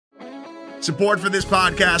Support for this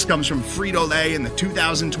podcast comes from Frito-Lay and the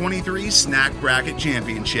 2023 Snack Bracket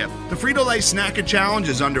Championship. The Frito-Lay Snack Challenge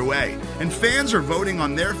is underway, and fans are voting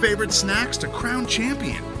on their favorite snacks to crown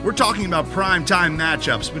champion. We're talking about prime-time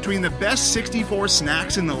matchups between the best 64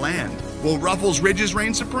 snacks in the land. Will Ruffles Ridges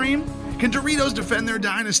reign supreme? Can Doritos defend their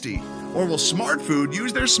dynasty? Or will Smart Food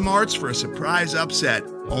use their smarts for a surprise upset?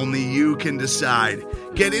 Only you can decide.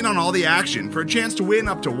 Get in on all the action for a chance to win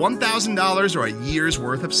up to $1,000 or a year's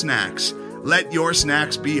worth of snacks. Let your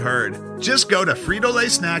snacks be heard. Just go to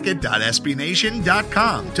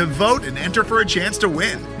fritolaysnacket.sbnation.com to vote and enter for a chance to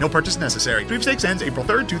win. No purchase necessary. Sweepstakes ends April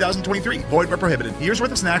 3rd, 2023. Void where prohibited. Year's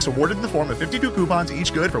worth of snacks awarded in the form of 52 coupons,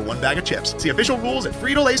 each good for one bag of chips. See official rules at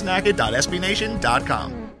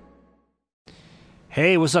fritolaysnacket.sbnation.com.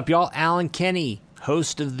 Hey, what's up, y'all? Allen Kenney,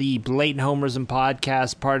 host of the Blatant Homerism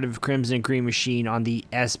podcast, part of Crimson and Green Machine on the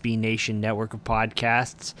SB Nation network of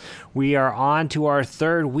podcasts. We are on to our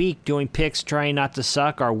third week doing picks, trying not to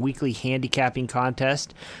suck, our weekly handicapping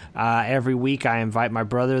contest. Every week I invite my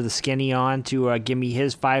brother, the Skinny, on to give me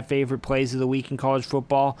his 5 favorite plays of the week in college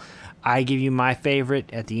football. I give you my favorite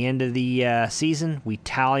at the end of the season. We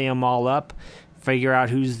tally them all up, figure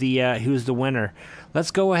out who's the winner.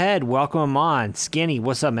 Let's go ahead. Welcome him on. Skinny,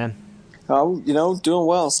 what's up, man? Doing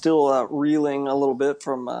well. Still reeling a little bit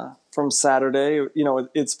from Saturday.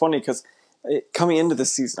 It's funny because coming into the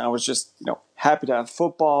season, I was just happy to have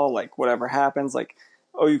football. Like whatever happens, like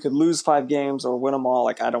you could lose 5 games or win them all.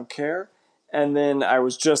 Like I don't care. And then I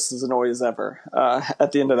was just as annoyed as ever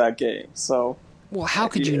at the end of that game. So. Well, how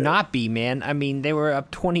could you not be, man? I mean, they were up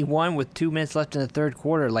 21 with 2 minutes left in the third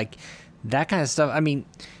quarter. Like that kind of stuff. I mean,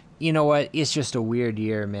 you know what? It's just a weird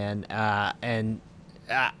year, man. I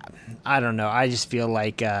don't know. I just feel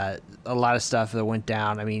like a lot of stuff that went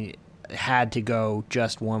down, I mean, had to go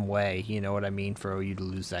just one way, you know what I mean, for OU to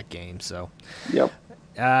lose that game. So, yep.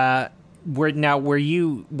 Were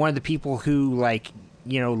you one of the people who,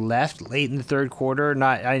 left late in the third quarter?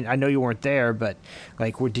 I know you weren't there, but,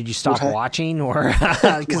 did you stop watching? Or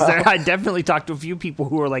because I definitely talked to a few people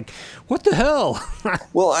who were like, what the hell?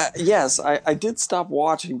 Well, yes, I did stop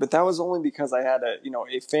watching, but that was only because I had a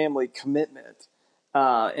family commitment.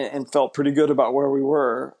 And felt pretty good about where we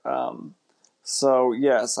were. So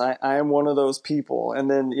yes, I am one of those people. And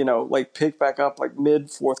then, pick back up mid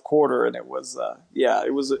fourth quarter, and it was a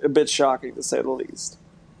bit shocking to say the least.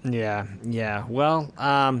 Yeah. Well,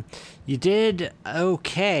 you did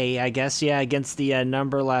okay, I guess. Yeah, against the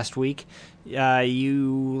number last week.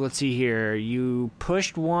 Let's see here. You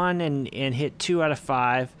pushed 1 and hit 2 out of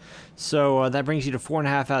 5. So that brings you to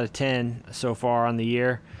 4.5 out of 10 so far on the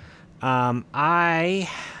year. I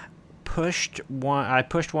pushed 1. I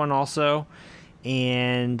pushed 1 also,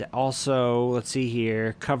 and also let's see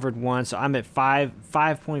here, covered 1. So I'm at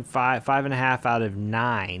 5.5 out of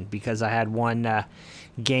 9 because I had one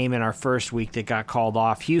game in our first week that got called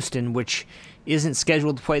off. Houston, which isn't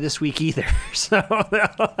scheduled to play this week either, so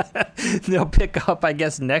they'll pick up, I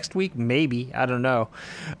guess, next week, maybe. I don't know.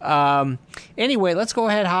 Anyway, let's go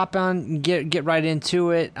ahead, hop on, get right into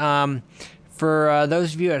it. For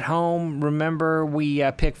those of you at home, remember we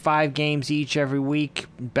pick 5 games each every week.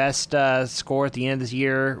 Best score at the end of the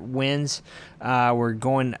year wins. We're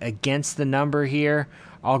going against the number here.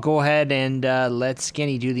 I'll go ahead and let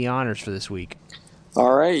Skinny do the honors for this week.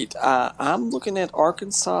 All right. I'm looking at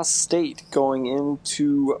Arkansas State going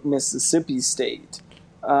into Mississippi State.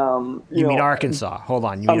 You mean Arkansas? Hold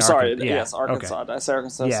on. I'm sorry. Yeah. Yes, Arkansas. Okay. Did I say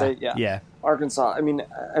Arkansas State? Yeah. Arkansas. I mean,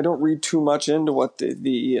 I don't read too much into what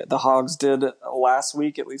the Hogs did last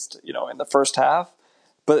week, at least in the first half.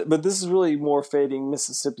 But this is really more fading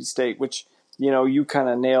Mississippi State, which you kind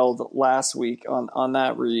of nailed last week on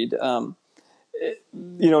that read.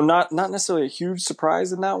 Not necessarily a huge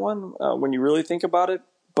surprise in that one when you really think about it.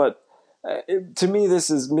 But to me, this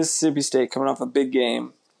is Mississippi State coming off a big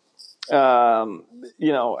game. In kind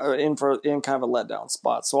of a letdown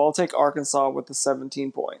spot. So I'll take Arkansas with the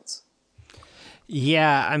 17 points.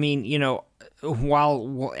 Yeah, I mean,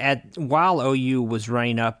 while OU was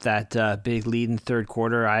running up that big lead in the third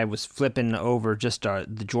quarter, I was flipping over just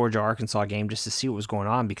the Georgia-Arkansas game just to see what was going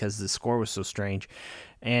on because the score was so strange.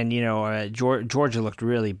 And, Georgia looked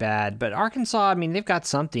really bad. But Arkansas, I mean, they've got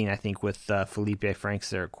something, I think, with Felipe Franks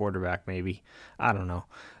there at quarterback maybe. I don't know.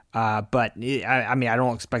 But I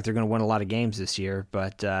don't expect they're going to win a lot of games this year,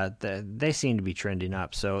 but they seem to be trending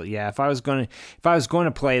up. So yeah, if I was going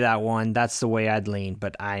to play that one, that's the way I'd lean.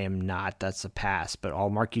 But I am not. That's a pass. But I'll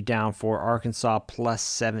mark you down for Arkansas plus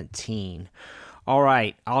 17. All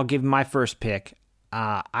right, I'll give my first pick.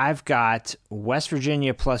 I've got West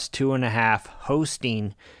Virginia plus 2.5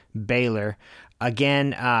 hosting Baylor.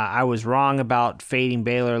 Again, I was wrong about fading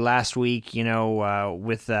Baylor last week,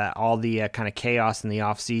 with all the kind of chaos in the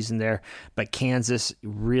offseason there. But Kansas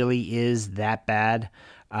really is that bad.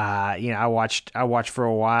 I watched for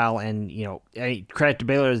a while, and credit to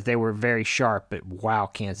Baylor, they were very sharp. But wow,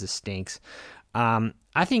 Kansas stinks.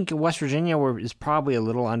 I think West Virginia is probably a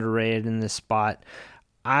little underrated in this spot.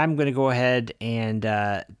 I'm going to go ahead and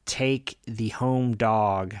take the home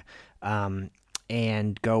dog.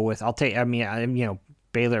 And go with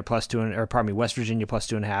Baylor plus 2, or pardon me, West Virginia plus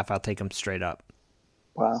 2.5. I'll take them straight up.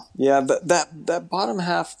 Wow, yeah, that bottom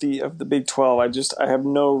half of the Big 12, I have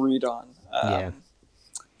no read on.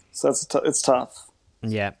 So it's tough.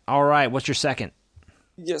 Yeah. All right. What's your second?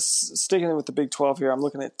 Yes, sticking with the Big 12 here. I'm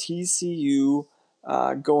looking at TCU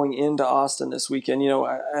going into Austin this weekend.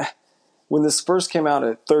 When this first came out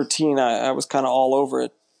at 13, I was kind of all over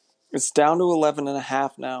it. It's down to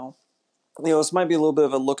 11.5 now. This might be a little bit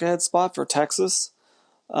of a look-ahead spot for Texas.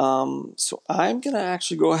 So I'm going to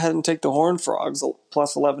actually go ahead and take the Horned Frogs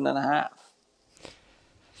plus 11.5.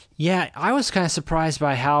 Yeah, I was kind of surprised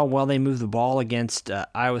by how well they moved the ball against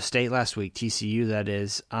Iowa State last week, TCU that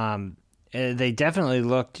is. They definitely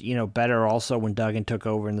looked, better also when Duggan took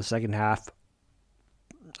over in the second half.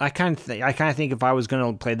 I kind of think if I was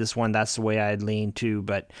going to play this one, that's the way I'd lean to.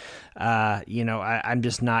 But, I'm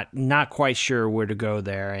just not quite sure where to go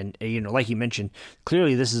there. And, like you mentioned,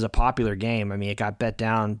 clearly this is a popular game. I mean, it got bet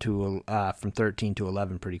down to from 13 to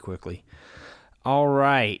 11 pretty quickly. All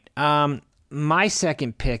right. My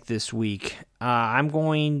second pick this week, I'm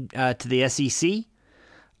going to the SEC.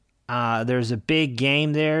 There's a big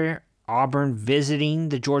game there. Auburn visiting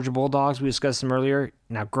the Georgia Bulldogs. We discussed them earlier.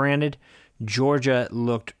 Now, granted, Georgia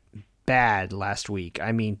looked bad last week.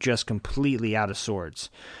 I mean, just completely out of sorts.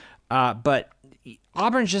 But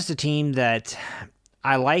Auburn's just a team that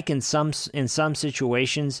I like in some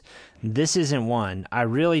situations. This isn't one. I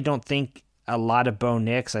really don't think a lot of Bo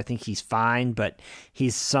Nix. I think he's fine, but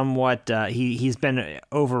he's somewhat he's been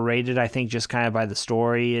overrated, I think, just kind of by the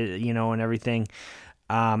story, and everything.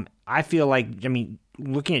 I feel like,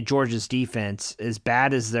 looking at Georgia's defense, as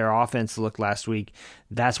bad as their offense looked last week,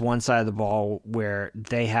 that's one side of the ball where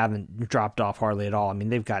they haven't dropped off hardly at all. I mean,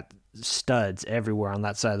 they've got studs everywhere on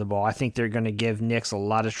that side of the ball. I think they're going to give Nix a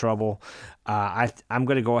lot of trouble. I'm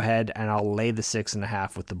going to go ahead and I'll lay the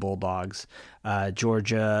 6.5 with the Bulldogs.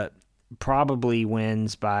 Georgia probably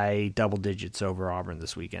wins by double digits over Auburn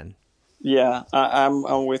this weekend. Yeah,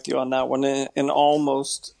 I'm with you on that one, and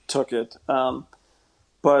almost took it.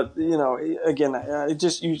 But, again,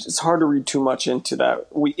 it's hard to read too much into that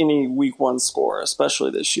any week one score,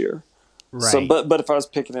 especially this year. Right. So, but if I was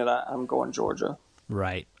picking it, I'm going Georgia.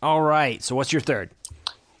 Right. All right. So what's your third?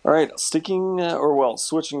 All right. Switching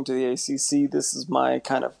to the ACC, this is my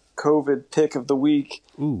kind of COVID pick of the week.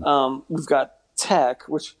 We've got Tech,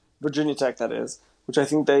 Virginia Tech, that is, which I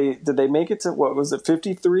think did they make it to,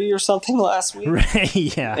 53 or something last week? Right,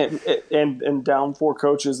 yeah. And down 4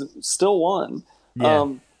 coaches, still won. Yeah.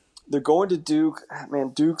 They're going to Duke. Man,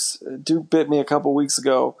 Duke bit me a couple weeks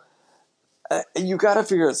ago. You got to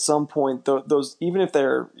figure at some point, those, even if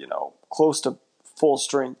they're close to full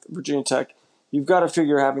strength, Virginia Tech, you've got to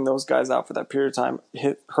figure having those guys out for that period of time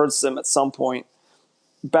hurts them at some point.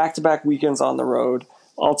 Back-to-back weekends on the road.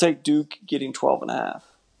 I'll take Duke getting 12.5.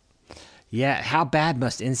 Yeah, how bad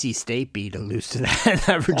must NC State be to lose to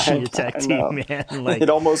that Virginia Tech team, man? It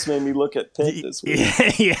almost made me look at Pitt this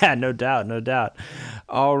week. Yeah, no doubt.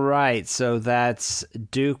 All right, so that's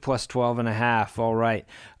Duke plus 12.5. All right.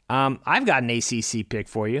 I've got an ACC pick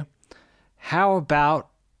for you. How about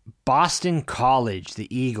Boston College, the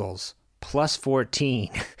Eagles, plus 14?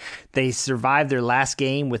 They survived their last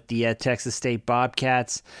game with the Texas State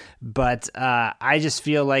Bobcats, but I just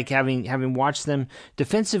feel like having watched them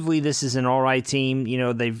defensively, this is an all right team.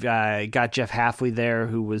 They've got Jeff Hafley there,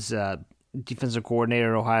 who was defensive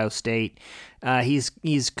coordinator at Ohio State.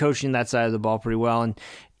 He's coaching that side of the ball pretty well, and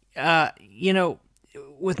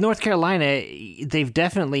with North Carolina, they've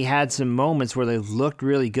definitely had some moments where they've looked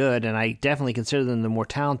really good, and I definitely consider them the more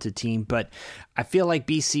talented team, but I feel like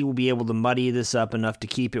BC will be able to muddy this up enough to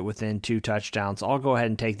keep it within 2 touchdowns. I'll go ahead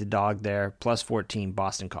and take the dog there, plus 14,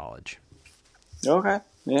 Boston College. Okay,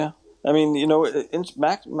 yeah. I mean,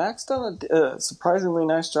 Mac's done a surprisingly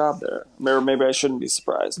nice job there. Or maybe I shouldn't be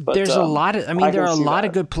surprised. But there's a lot of, there are a lot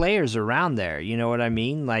of good players around there. You know what I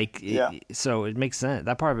mean? So it makes sense.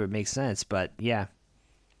 That part of it makes sense, but yeah.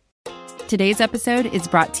 Today's episode is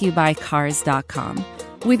brought to you by Cars.com.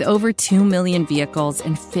 With over 2 million vehicles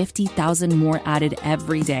and 50,000 more added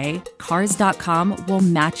every day, Cars.com will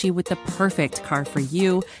match you with the perfect car for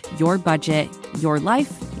you, your budget, your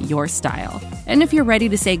life, your style. And if you're ready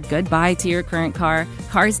to say goodbye to your current car,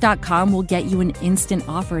 Cars.com will get you an instant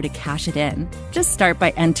offer to cash it in. Just start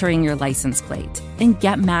by entering your license plate and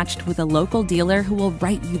get matched with a local dealer who will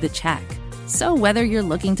write you the check. So whether you're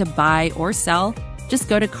looking to buy or sell, just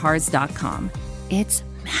go to Cars.com. It's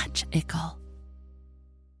magical.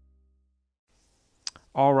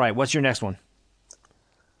 All right, what's your next one?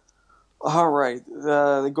 All right,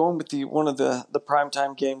 going with one of the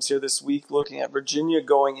primetime games here this week, looking at Virginia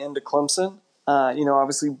going into Clemson.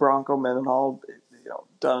 Obviously Bronco Mendenhall,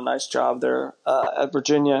 done a nice job there at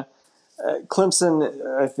Virginia.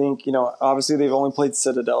 Clemson, I think, obviously they've only played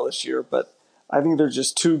Citadel this year, but I think they're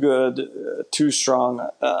just too good, too strong.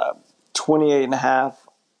 28.5,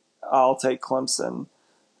 I'll take Clemson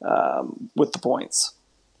with the points.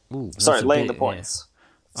 Ooh, laying the points. Yeah.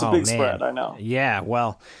 It's a big spread, I know. Yeah,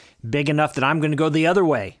 well, big enough that I'm going to go the other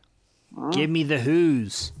way. Give me the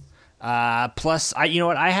Who's. Plus, you know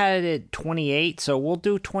what? I had it at 28, so we'll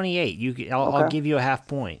do 28. I'll give you a half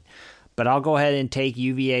point. But I'll go ahead and take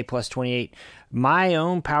UVA plus 28. My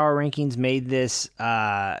own power rankings made this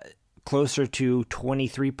closer to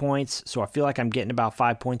 23 points, so I feel like I'm getting about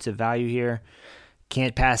 5 points of value here.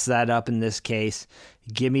 Can't pass that up in this case.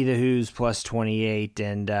 Give me the Who's plus 28,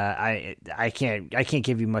 and I can't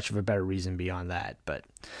give you much of a better reason beyond that. But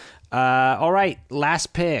all right,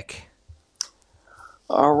 last pick.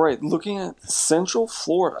 All right, looking at Central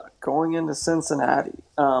Florida going into Cincinnati.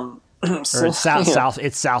 It's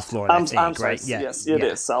South Florida. I'm sorry, right? Yeah, yes, it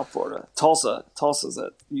is South Florida. Tulsa's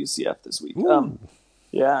at UCF this week.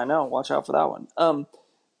 Yeah, I know. Watch out for that one.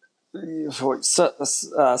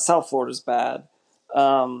 South Florida's bad.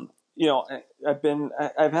 I've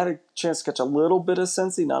had a chance to catch a little bit of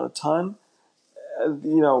Cincy, not a ton.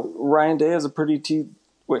 Ryan Day has a pretty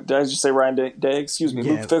Wait, did I just say Ryan Day? Excuse me,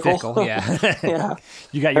 Luke Fickell. Yeah. Yeah.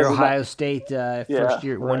 You got your Ohio State first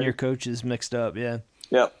year, 1 year coaches mixed up. Yeah.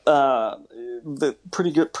 Yep. The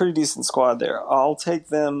pretty decent squad there. I'll take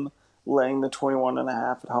them laying the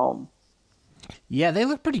 21.5 at home. Yeah, they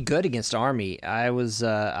look pretty good against Army. I was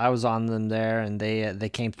on them there, and they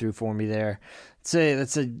came through for me there.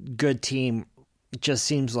 It's a good team. It just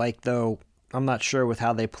seems like, though, I'm not sure with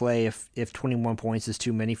how they play if 21 points is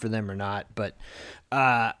too many for them or not. But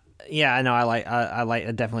yeah, I know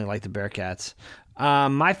I definitely like the Bearcats.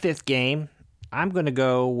 My fifth game, I'm going to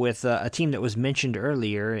go with a team that was mentioned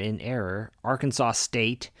earlier in error, Arkansas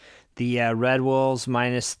State. The Red Wolves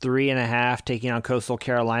minus 3.5 taking on Coastal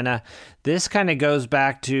Carolina. This kind of goes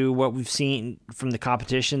back to what we've seen from the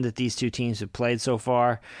competition that these two teams have played so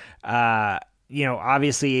far.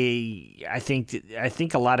 Obviously, I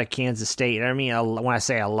think a lot of Kansas State. I mean, when I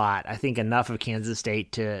say a lot, I think enough of Kansas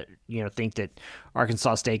State to think that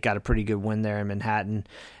Arkansas State got a pretty good win there in Manhattan.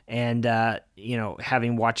 And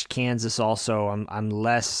having watched Kansas, also, I'm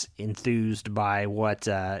less enthused by what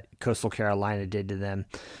Coastal Carolina did to them.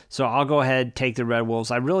 So I'll go ahead, take the Red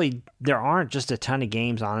Wolves. There aren't just a ton of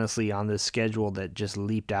games, honestly, on this schedule that just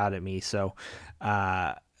leaped out at me. So.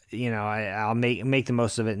 I'll make the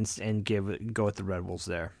most of it and go with the Red Wolves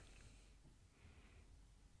there.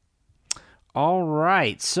 All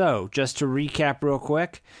right, so just to recap real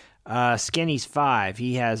quick, Skinny's 5.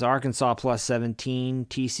 He has Arkansas plus 17,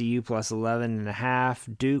 TCU plus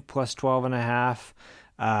 11.5, Duke plus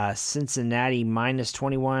 12.5, Cincinnati minus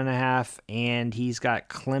 21.5, and he's got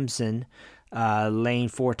Clemson laying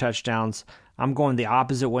 4 touchdowns. I'm going the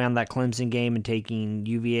opposite way on that Clemson game and taking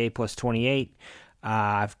UVA plus 28.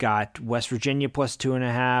 I've got West Virginia plus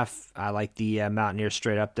 2.5. I like the Mountaineers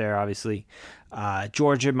straight up there, obviously.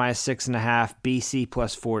 Georgia minus 6.5, BC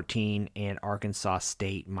plus 14, and Arkansas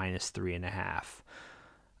State minus 3.5.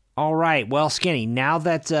 All right, well, Skinny, now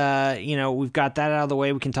that we've got that out of the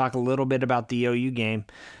way, we can talk a little bit about the OU game.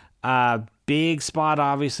 Big spot,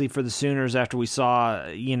 obviously, for the Sooners after we saw,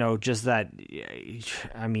 just that,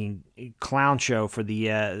 clown show for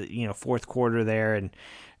the, fourth quarter there, and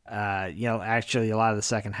actually a lot of the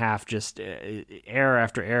second half, just error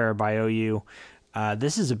after error by OU.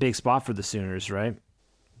 This is a big spot for the Sooners, right?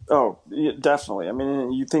 Oh, yeah, definitely. I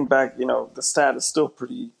mean, you think back, the stat is still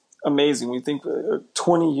pretty amazing. We think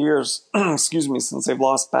 20 years, since they've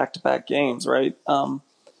lost back-to-back games, right? But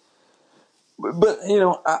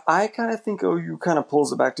I kind of think OU kind of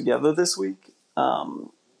pulls it back together this week. And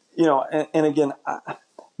again,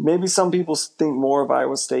 maybe some people think more of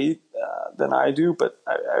Iowa State than I do, but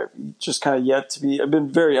I just kind of I've been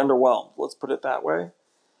very underwhelmed. Let's put it that way.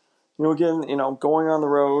 Again, going on the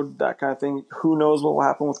road, that kind of thing. Who knows what will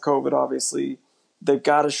happen with COVID, obviously. they've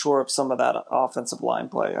got to shore up some of that offensive line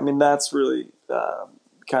play. I mean, that's really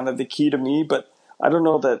kind of the key to me. But I don't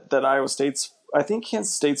know that Iowa State's. I think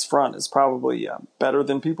Kansas State's front is probably better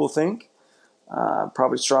than people think.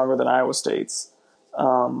 Probably stronger than Iowa State's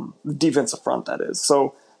defensive front, that is.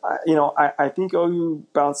 So, I think OU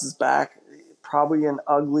bounces back. Probably an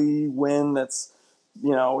ugly win that's,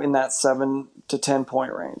 in that 7 to 10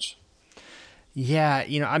 point range. Yeah,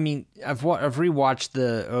 I mean, I've rewatched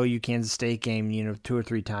the OU Kansas State game, 2 or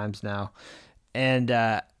 3 times now, and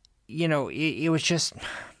it was just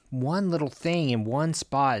one little thing in one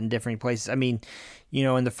spot in different places. I mean,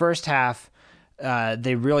 in the first half,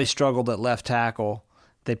 they really struggled at left tackle.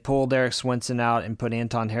 They pulled Eric Swinson out and put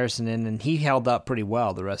Anton Harrison in, and he held up pretty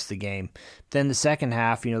well the rest of the game. Then the second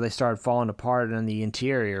half, they started falling apart on the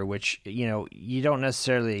interior, which, you don't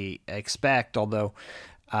necessarily expect, although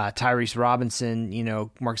Tyrese Robinson,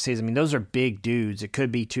 Marcus Hayes, I mean, those are big dudes. It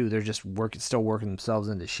could be, too. They're just still working themselves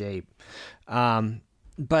into shape.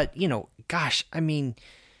 But, gosh, I mean,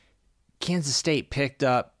 Kansas State picked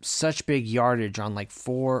up such big yardage on like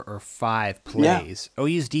 4 or 5 plays. Yeah.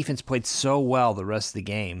 OU's defense played so well the rest of the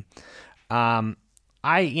game. Having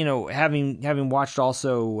watched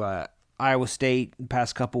also Iowa State the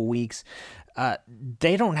past couple weeks,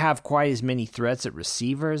 they don't have quite as many threats at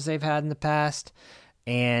receiver as they've had in the past.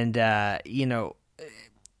 And,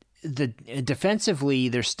 defensively,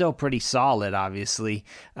 they're still pretty solid, obviously.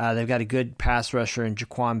 They've got a good pass rusher in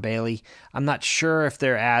Jaquan Bailey. I'm not sure if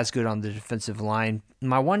they're as good on the defensive line.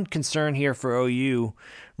 My one concern here for OU,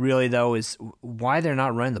 really, though, is why they're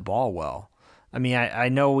not running the ball well. I mean, I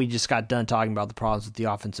know we just got done talking about the problems with the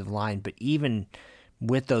offensive line, but even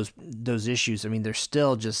with those issues, I mean, they're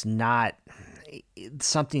still just not –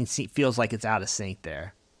 something feels like it's out of sync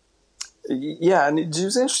there. Yeah, and it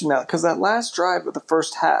was interesting now because that last drive of the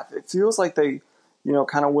first half, it feels like they,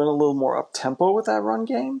 kind of went a little more up tempo with that run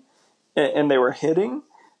game, and they were hitting,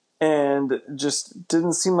 and just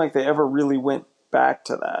didn't seem like they ever really went back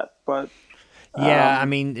to that. But yeah, I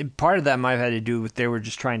mean, part of that might have had to do with they were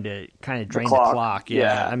just trying to kind of drain the clock.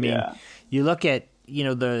 Yeah, I mean, you look at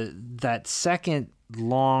that second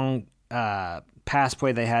long pass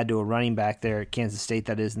play they had to a running back there at Kansas State.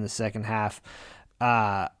 That is in the second half.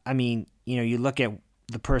 I mean, you look at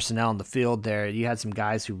the personnel in the field there, you had some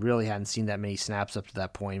guys who really hadn't seen that many snaps up to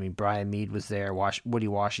that point. I mean, Brian Meade was there. Woody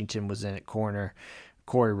Washington was in at corner.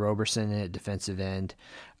 Corey Roberson in at defensive end.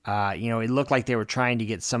 It looked like they were trying to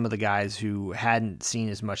get some of the guys who hadn't seen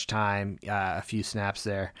as much time, a few snaps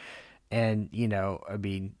there. And, I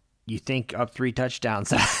mean, you think up 3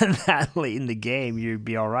 touchdowns that late in the game, you'd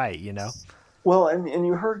be all right, Well, and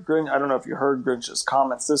you heard Grinch. I don't know if you heard Grinch's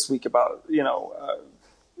comments this week about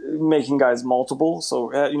making guys multiple. So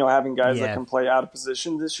having guys that can play out of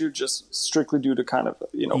position this year, just strictly due to kind of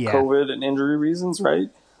COVID and injury reasons, right?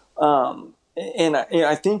 And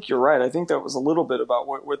I think you're right. I think that was a little bit about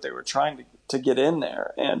what they were trying to get in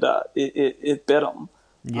there, and it bit them.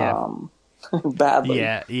 Yeah. Badly.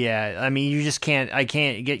 Yeah. I mean, you just can't. I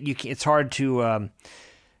can't get you. It's hard to.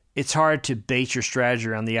 It's hard to base your strategy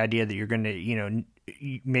around the idea that you're going to,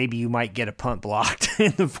 maybe you might get a punt blocked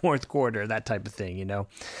in the fourth quarter, that type of thing,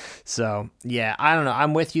 So, yeah, I don't know.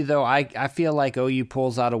 I'm with you, though. I feel like OU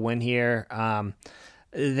pulls out a win here.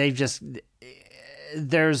 There's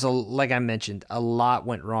like I mentioned, a lot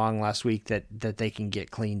went wrong last week that they can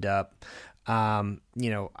get cleaned up.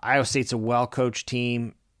 Iowa State's a well-coached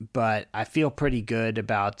team, but I feel pretty good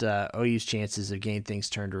about OU's chances of getting things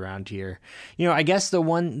turned around here. I guess the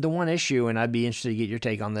one issue, and I'd be interested to get your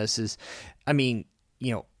take on this, is, I mean,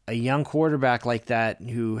 a young quarterback like that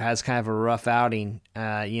who has kind of a rough outing,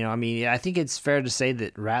 I think it's fair to say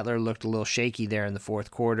that Rattler looked a little shaky there in the fourth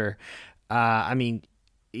quarter. Do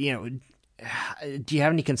you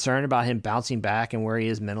have any concern about him bouncing back and where he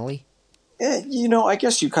is mentally? I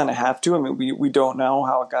guess you kind of have to. I mean, we don't know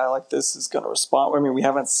how a guy like this is going to respond. I mean, we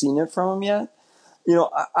haven't seen it from him yet.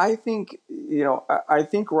 I think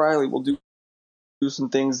Riley will do some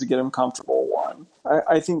things to get him comfortable. One,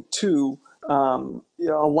 I think two, a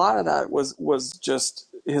lot of that was just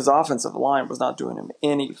his offensive line was not doing him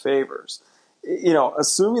any favors.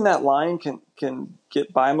 Assuming that line can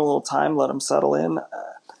get by him a little time, let him settle in.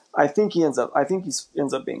 I think he ends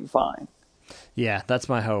up being fine. Yeah, that's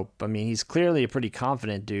my hope. I mean, he's clearly a pretty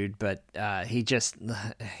confident dude, but he just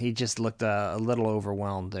looked a little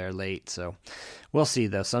overwhelmed there late. So we'll see,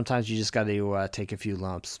 though. Sometimes you just got to take a few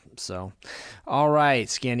lumps. So, all right,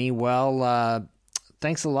 Skinny. Well,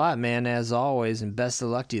 thanks a lot, man, as always, and best of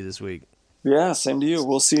luck to you this week. Yeah, same to you.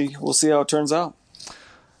 We'll see how it turns out.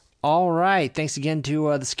 All right. Thanks again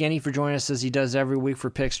to the Skinny for joining us as he does every week for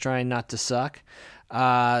Picks Trying Not to Suck.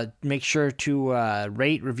 Make sure to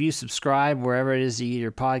rate, review, subscribe wherever it is you get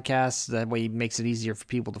your podcasts. That way it makes it easier for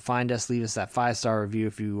people to find us. Leave us that 5-star review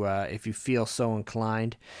if you feel so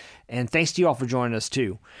inclined. And thanks to you all for joining us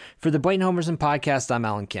too. For the Blatant Homerism podcast, I'm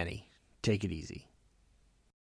Allen Kenney. Take it easy.